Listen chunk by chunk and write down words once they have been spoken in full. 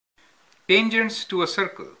Tangents to a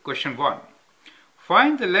circle. Question 1.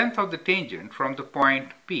 Find the length of the tangent from the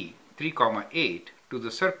point P 3, 8 to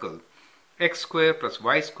the circle x square plus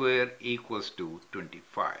y square equals to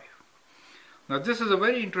 25. Now this is a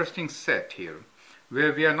very interesting set here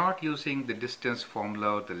where we are not using the distance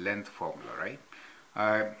formula or the length formula,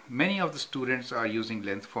 right? Many of the students are using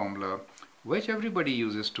length formula, which everybody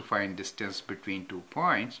uses to find distance between 2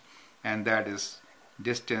 points, and that is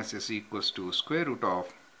distance is equals to square root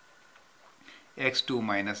of x2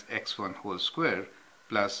 minus x1 whole square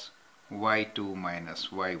plus y2 minus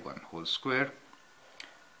y1 whole square,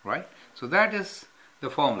 right? So that is the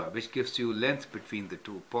formula which gives you length between the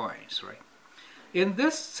 2 points, right? In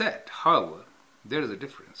this set, however, there is a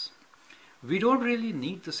difference. We don't really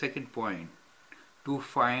need the second point to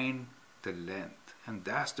find the length, and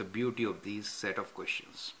that's the beauty of these set of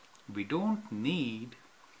questions. We don't need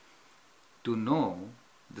to know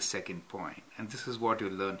the second point, and this is what you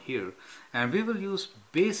learn here, and we will use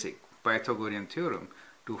basic Pythagorean theorem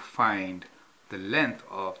to find the length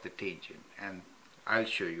of the tangent, and I'll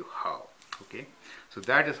show you how. Okay, so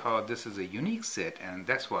that is how this is a unique set, and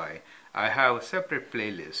that's why I have a separate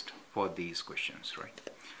playlist for these questions, right?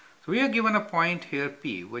 So we are given a point here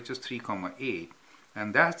P, which is 3, 8,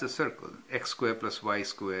 and that's the circle x square plus y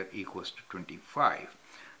square equals to 25.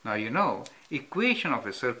 Now you know, equation of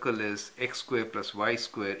a circle is x square plus y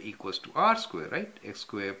square equals to r square, right? X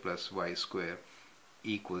square plus y square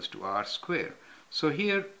equals to r square. So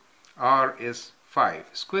here r is 5,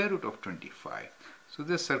 square root of 25. So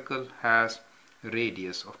this circle has a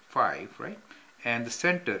radius of 5, right? And the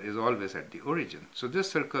center is always at the origin. So this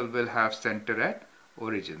circle will have center at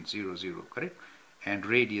origin 0, 0, correct? And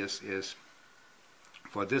radius is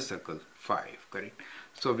for this circle 5, correct?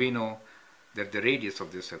 So we know that the radius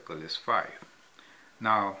of this circle is 5.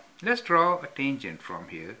 Now let's draw a tangent from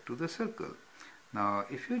here to the circle. Now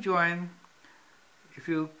if you join,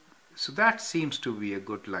 so that seems to be a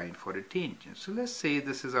good line for a tangent. So let's say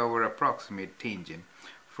this is our approximate tangent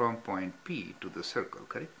from point P to the circle,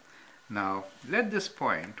 correct? Now let this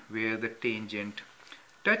point where the tangent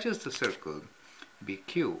touches the circle be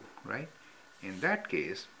Q, right? In that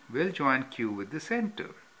case, we'll join Q with the center.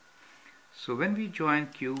 So when we join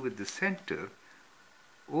Q with the center,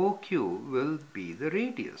 OQ will be the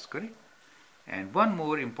radius, correct? And one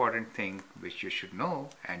more important thing which you should know,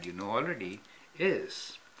 and you know already,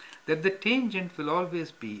 is that the tangent will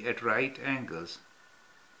always be at right angles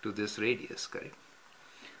to this radius, correct?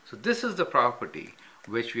 So this is the property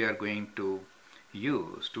which we are going to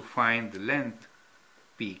use to find the length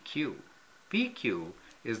PQ. PQ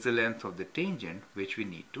is the length of the tangent which we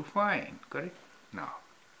need to find, correct? Now,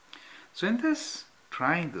 so in this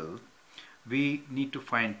triangle, we need to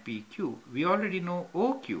find PQ. We already know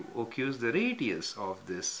OQ. OQ is the radius of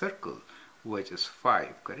this circle, which is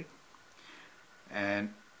 5, correct?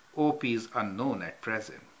 And OP is unknown at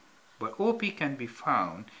present. But OP can be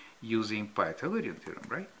found using Pythagorean theorem,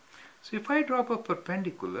 right? So if I drop a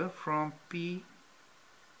perpendicular from P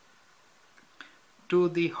to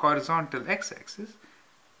the horizontal x-axis,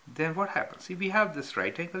 then what happens? See, we have this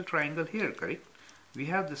right angle triangle here, correct? We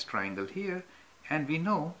have this triangle here, and we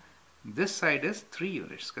know this side is 3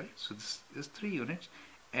 units, correct? So this is 3 units,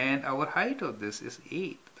 and our height of this is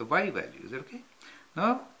 8, the y value, is that okay?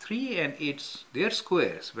 Now 3 and 8, their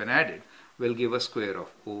squares when added will give a square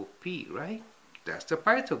of OP, right? That's the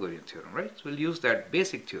Pythagorean theorem, right? So we'll use that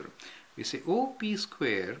basic theorem. We say OP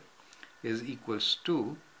square is equals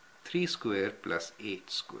to 3 square plus 8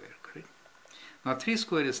 square, correct? Now 3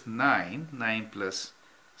 square is 9, 9 plus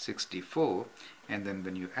 64, and then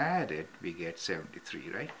when you add it, we get 73,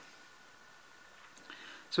 right?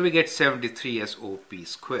 So we get 73 as OP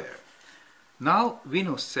square. Now we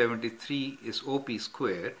know 73 is OP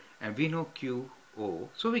square, and we know QO,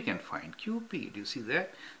 so we can find QP. Do you see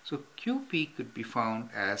that? So QP could be found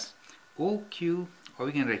as OQ, or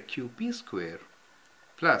we can write QP square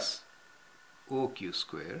plus OQ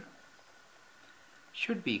square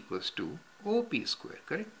should be equals to OP square,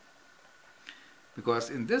 correct? Because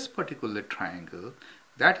in this particular triangle,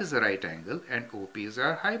 that is a right angle and OP is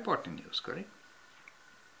our hypotenuse, correct?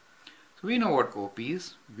 So we know what OP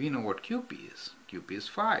is, we know what QP is. QP is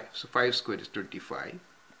 5, so 5 squared is 25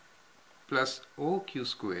 plus OQ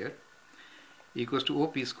square equals to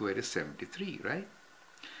OP square is 73, right?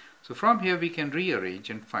 So from here we can rearrange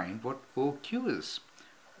and find what OQ is.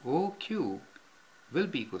 OQ will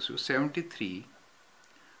be equals to 73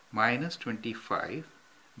 minus 25,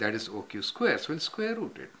 that is OQ square, so we'll square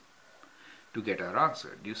root it to get our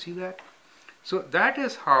answer. Do you see that? So that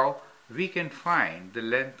is how we can find the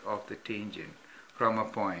length of the tangent from a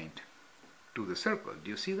point to the circle. Do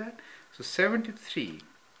you see that? So 73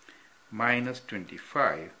 minus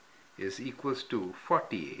 25 is equals to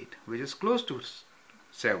 48, which is close to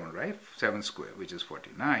 7, right? 7 square, which is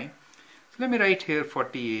 49. So let me write here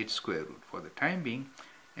 48 square root for the time being,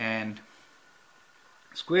 and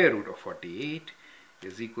square root of 48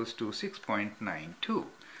 is equals to 6.92,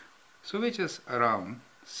 so which is around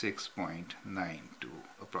 6.92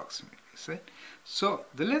 approximately. So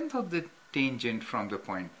the length of the tangent from the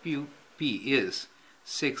point P is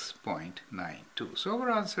 6.92. So our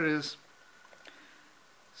answer is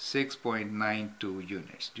 6.92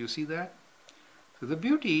 units. Do you see that? So the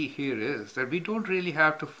beauty here is that we don't really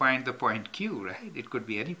have to find the point Q, right? It could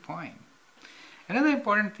be any point. Another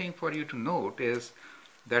important thing for you to note is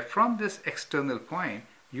that from this external point,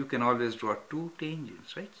 you can always draw two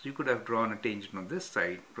tangents, right? So you could have drawn a tangent on this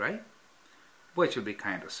side, right? Which will be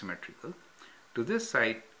kind of symmetrical to this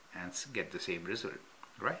side and get the same result,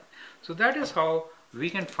 right? So that is how we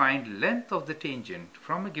can find length of the tangent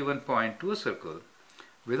from a given point to a circle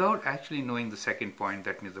without actually knowing the second point,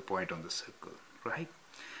 that means the point on the circle, right?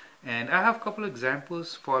 And I have a couple of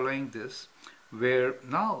examples following this where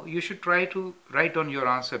now you should try to write on your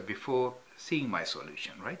answer before seeing my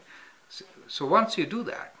solution, right? So once you do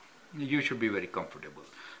that, you should be very comfortable.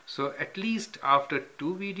 So at least after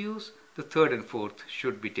 2 videos, the third and fourth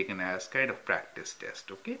should be taken as kind of practice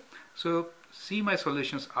test, okay? So see my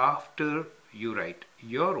solutions after you write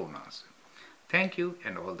your own answer. Thank you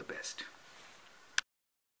and all the best.